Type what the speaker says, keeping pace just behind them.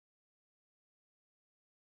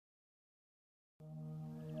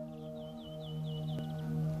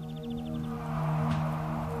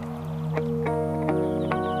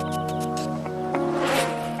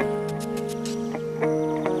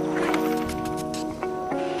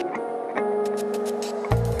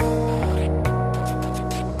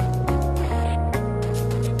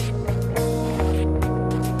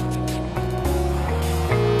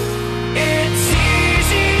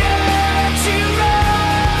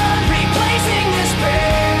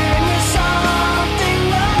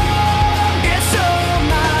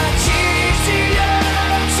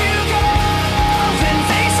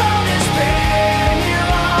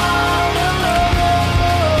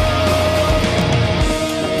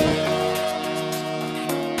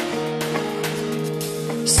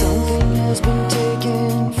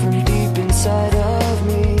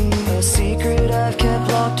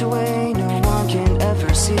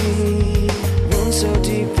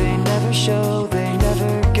they never show, they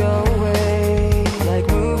never go away. Like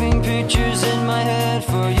moving pictures in my head,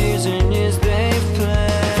 for years and years they've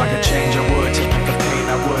played. If I could change, I would. Take the pain,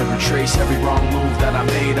 I would. Retrace every wrong move that I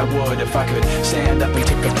made, I would. If I could stand up and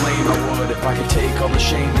take the blame, I would. If I could take all the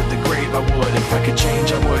shame to the grave, I would. If I could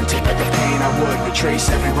change, I would. Take the pain, I would. Retrace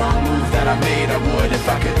every wrong move that I made, I would. If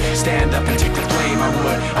I could stand up and take the blame, I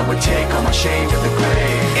would. I would take all my shame to the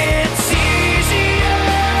grave.